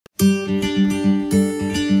Hello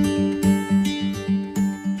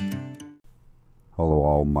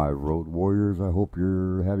all my road warriors, I hope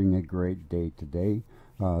you're having a great day today.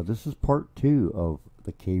 This is part 2 of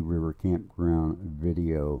the KRiver campground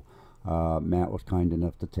video. Matt was kind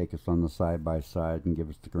enough to take us on the side-by-side and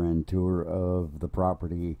give us the grand tour of the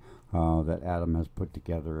property that Adam has put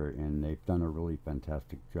together, and they've done a really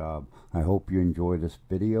fantastic job. I hope you enjoy this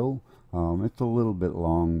video. It's a little bit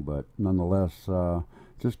long, but nonetheless,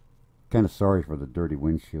 just kind of sorry for the dirty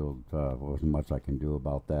windshield. There wasn't much I can do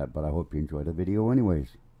about that, but I hope you enjoy the video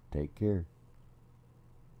anyways. Take care.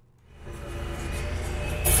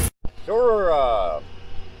 So we're,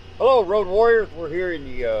 hello road warriors, we're here in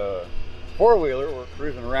the four-wheeler. We're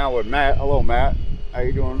cruising around with Matt. Hello Matt, how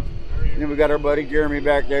you doing? And then we got our buddy Jeremy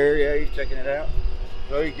back there. Yeah, he's checking it out.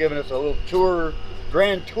 So he's giving us a little tour,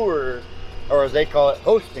 grand tour, or as they call it,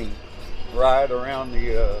 hosting ride around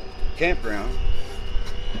the campground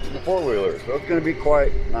in the four-wheeler. So it's going to be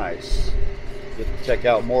quite nice. Get to check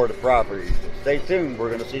out more of the property. So stay tuned, we're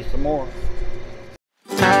going to see some more.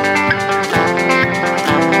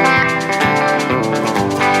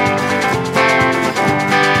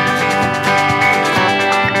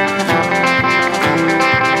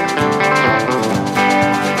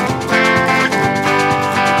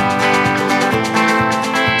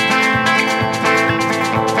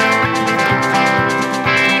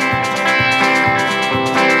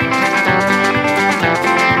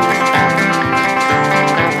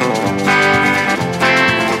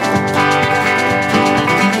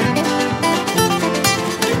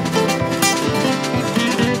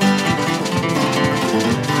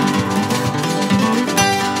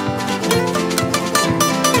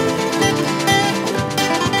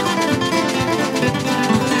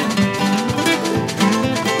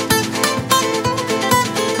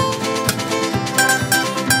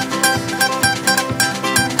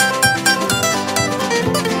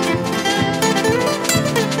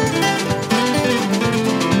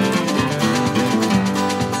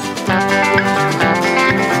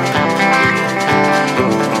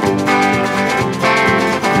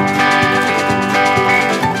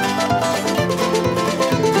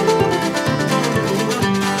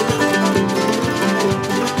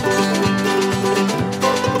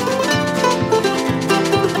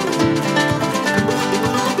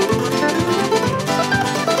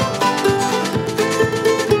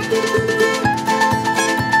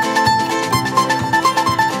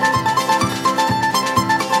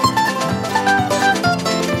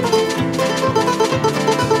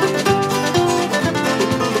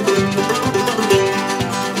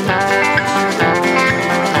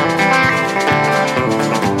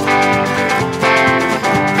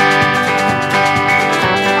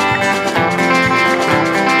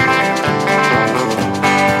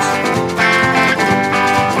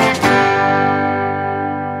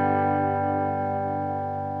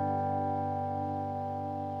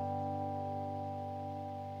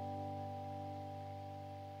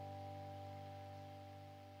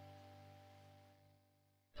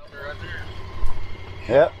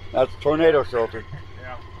 Yep, that's a tornado shelter.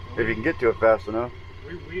 Yeah. If you can get to it fast enough.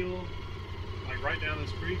 We wheel like right down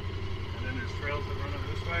this creek, and then there's trails that run over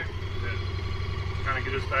this way that kind of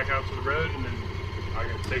get us back out to the road, and then I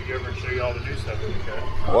can take you over and show you all the new stuff that we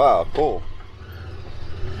got. Wow, cool.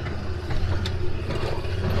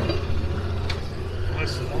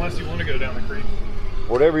 Unless you want to go down the creek.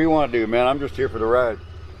 Whatever you want to do, man. I'm just here for the ride.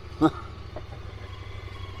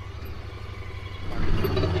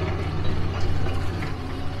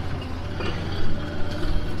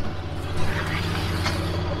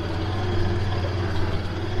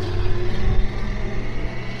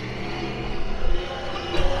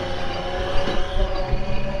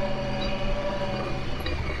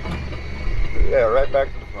 Yeah, right back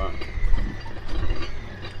to the front.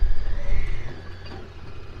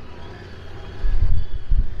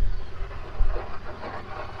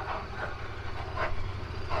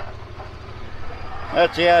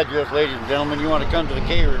 That's the address, ladies and gentlemen. You want to come to the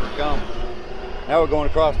KRiver, come. Now we're going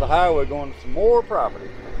across the highway, going to some more property.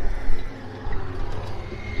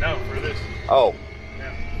 No, for this. Oh.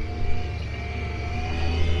 Yeah.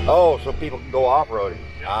 Oh, so people can go off-roading.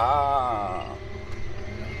 Yeah. Ah.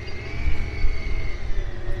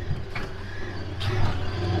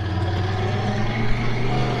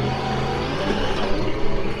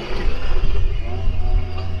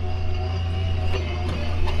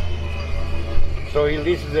 So he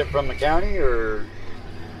leases it from the county, or?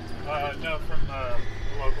 No, from the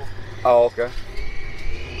local. Oh, okay.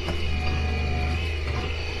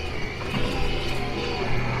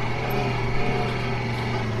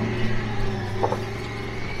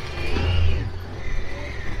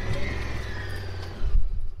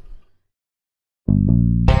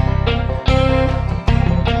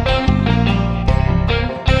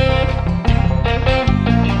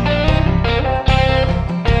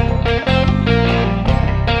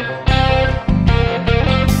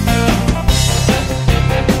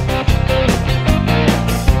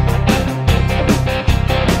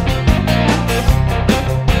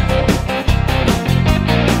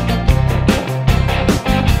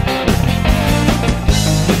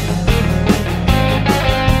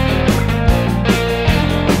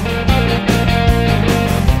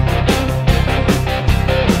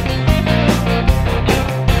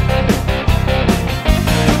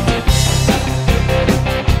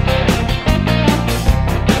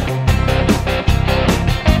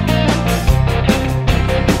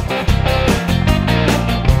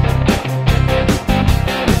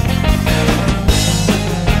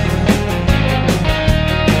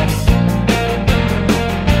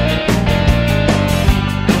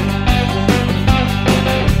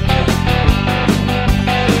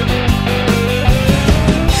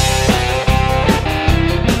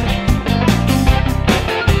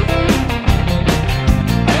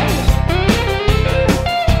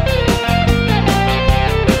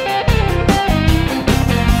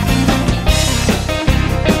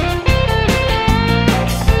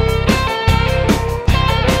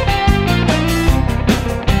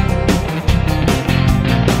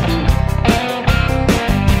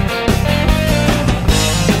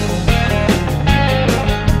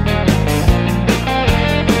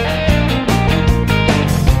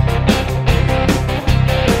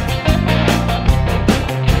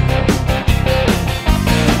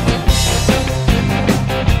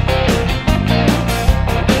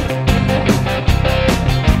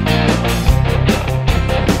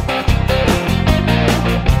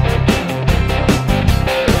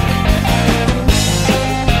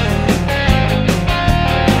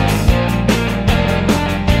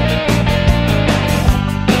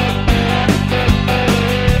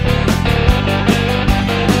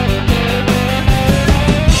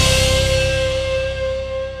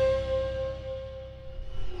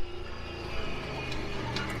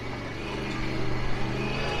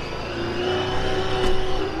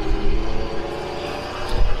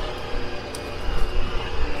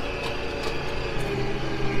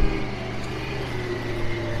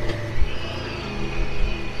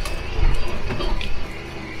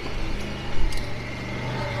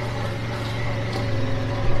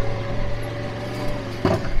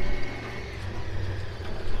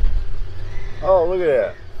 look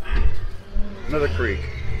at that. Another creek.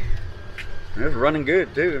 And it's running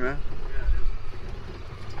good too, man.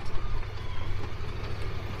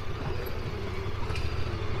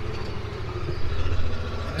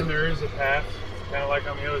 And there is a path, kind of like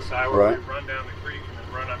on the other side, where we run down the creek and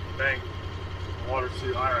then run up the bank. The water's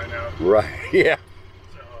too high right now. Right. Yeah.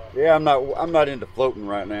 So, yeah, I'm not into floating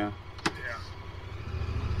right now. Yeah.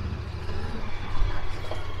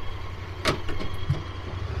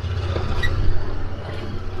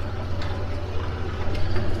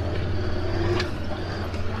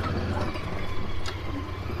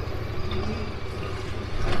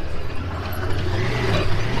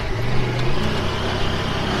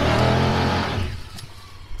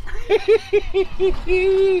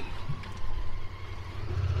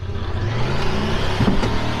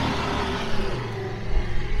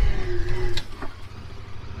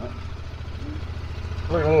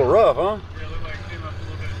 Looking a little rough, huh? Yeah, it looked like it came up a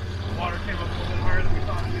little bit. The water came up a little bit higher than we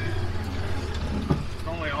thought it did.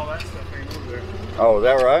 Only all that stuff ain't over there. Oh, is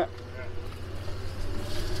that right?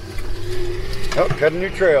 Yeah. Oh, cut a new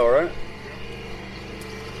trail, right?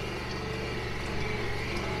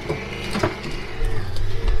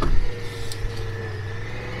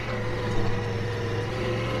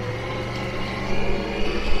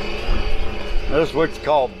 This is what's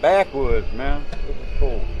called backwoods, man. This is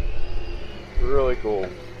cool. Really cool.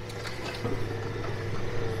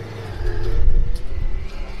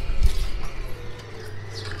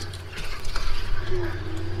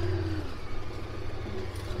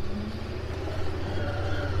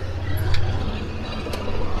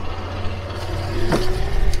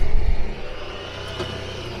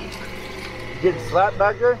 Getting slapped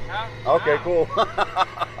back there? Yeah. Okay, cool.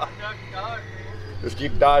 Just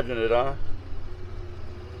keep dodging it, huh?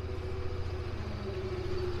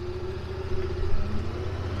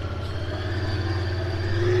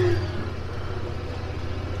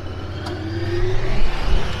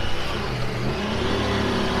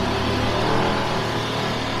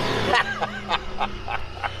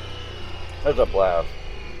 That's a blast.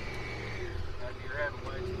 You're having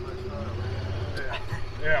way too much fun over here.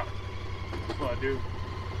 Yeah. That's what I do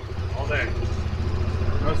all day.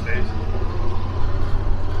 Most days.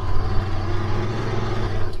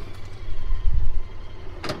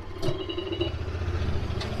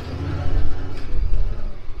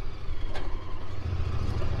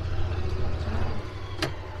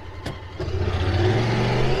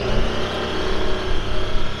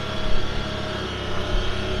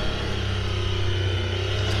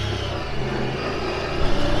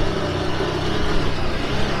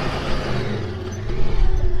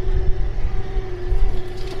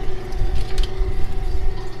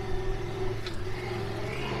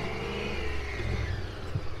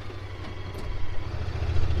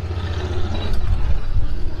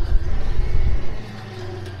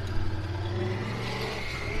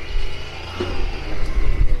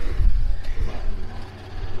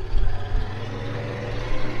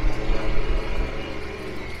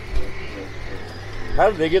 How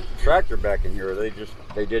did they get the tractor back in here? Or they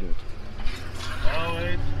didn't? Well,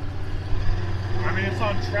 I mean, it's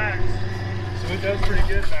on tracks, so it does pretty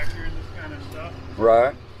good back here in this kind of stuff.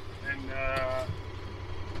 Right. And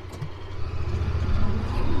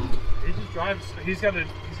he just drives. He's got a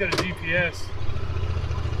GPS,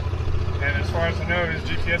 and as far as I know, his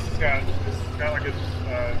GPS has got like a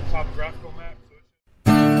topographical map.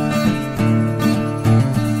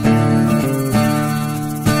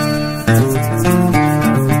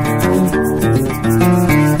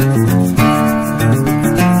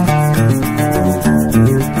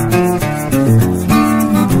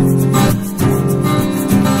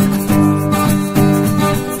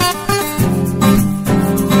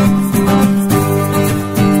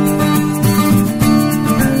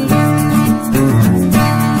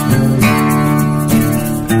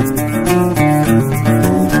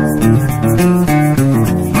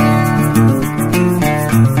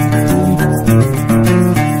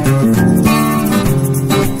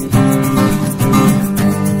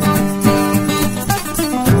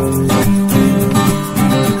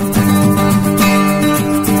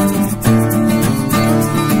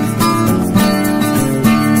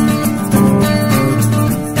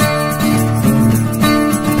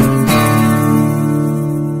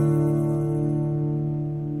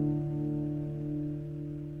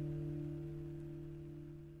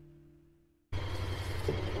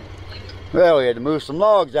 Well, we had to move some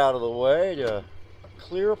logs out of the way to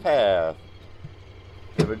clear a path.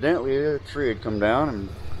 Evidently, a tree had come down and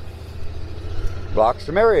blocked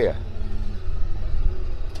some area.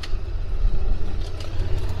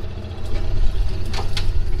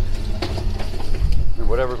 And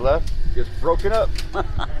whatever's left, Just broken up.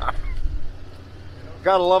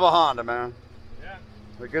 Gotta love a Honda, man. Yeah.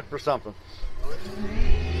 They're good for something.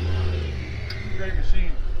 Great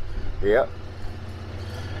machine. Yep.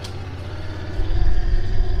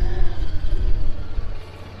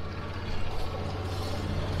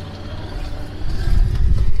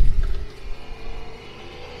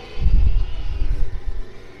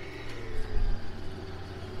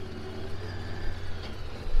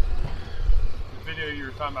 You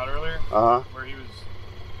were talking about earlier, where he was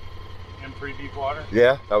in pretty deep water.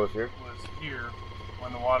 Yeah, that was here. Was here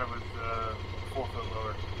when the water was 4 foot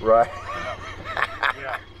lower. Right. Yeah.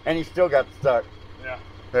 Yeah. And he still got stuck. Yeah.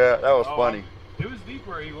 Yeah, that was funny. It was deep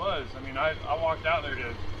where he was. I mean, I walked out there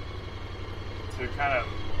to kind of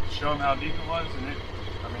show him how deep it was, and it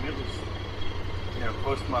was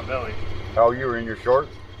close to my belly. Oh, you were in your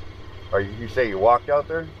shorts? Or you say you walked out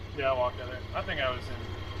there? Yeah, I walked out there. I think I was in.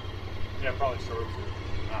 Yeah, probably shorts.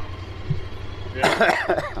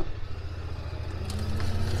 Yeah.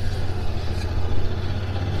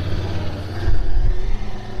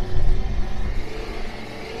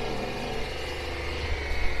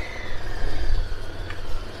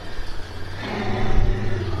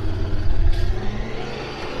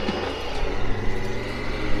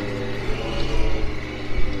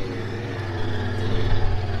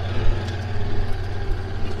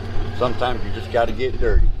 Sometimes you just got to get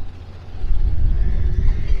dirty.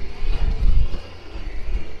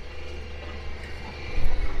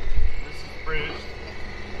 This is the bridge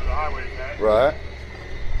where the highway's at. Right.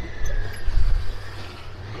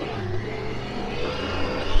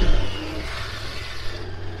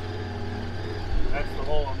 That's the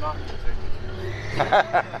hole I'm not going to take you through.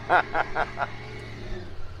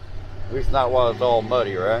 At least not while it's all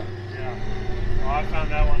muddy, right? Yeah. Well, I found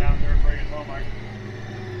that one out there bringing home.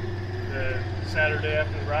 The Saturday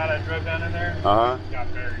after the ride, I drove down in there.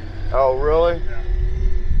 Got buried. Oh, really? Yeah.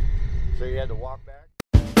 So you had to walk back?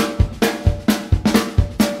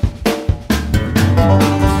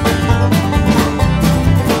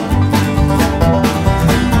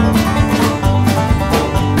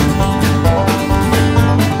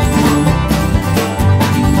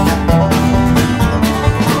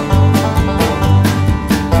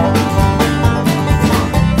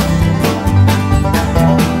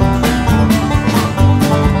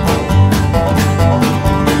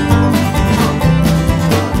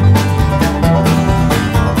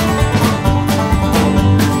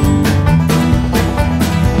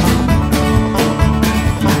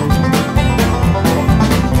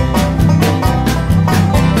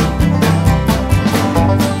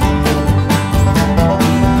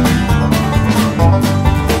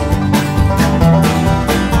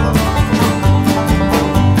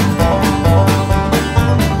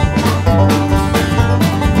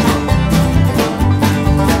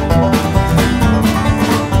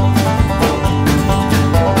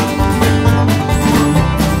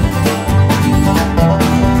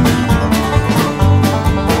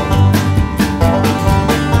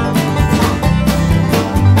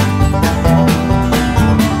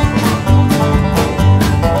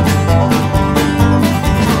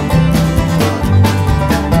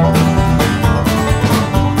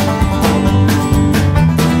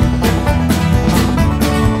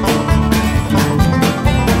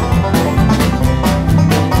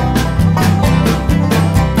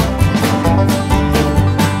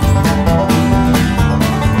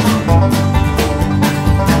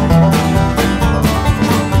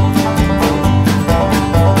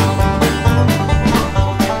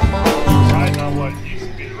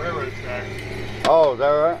 Oh, is that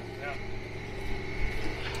right? Yeah.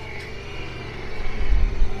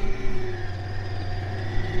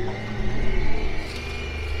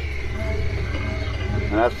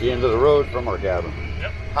 And that's the end of the road from our cabin.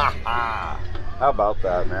 Yep. Ha ha! How about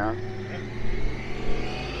that, man?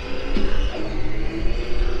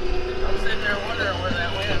 I'm sitting there wondering where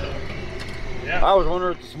that went. Yeah. I was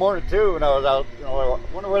wondering this morning too when I was out. You know,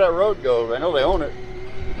 I wonder where that road goes. I know they own it.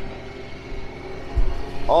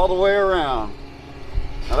 All the way around.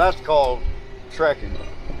 Now that's called trekking.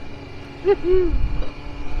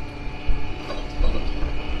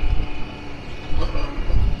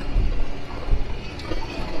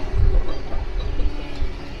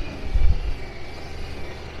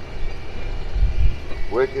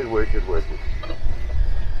 Wicked, wicked, wicked.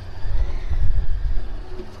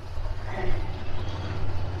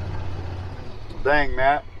 Dang,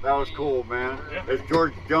 Matt, that was cool, man. Yeah. As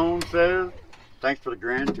George Jones says, thanks for the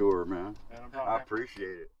grand tour, man. Yeah, no problem. I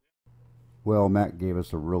appreciate it. Well, Matt gave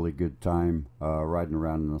us a really good time riding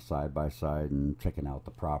around in the side-by-side and checking out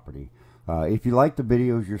the property. If you like the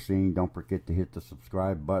videos you're seeing, don't forget to hit the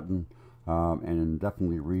subscribe button. and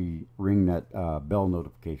definitely ring that bell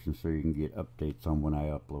notification so you can get updates on when I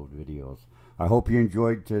upload videos. I hope you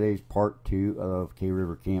enjoyed today's part 2 of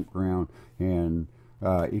KRiver Campground, and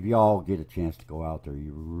if y'all get a chance to go out there,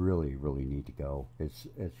 you really need to go. It's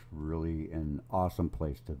really an awesome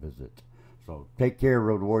place to visit. So take care,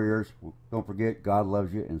 Road Warriors. Don't forget, God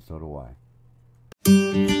loves you, and so do I.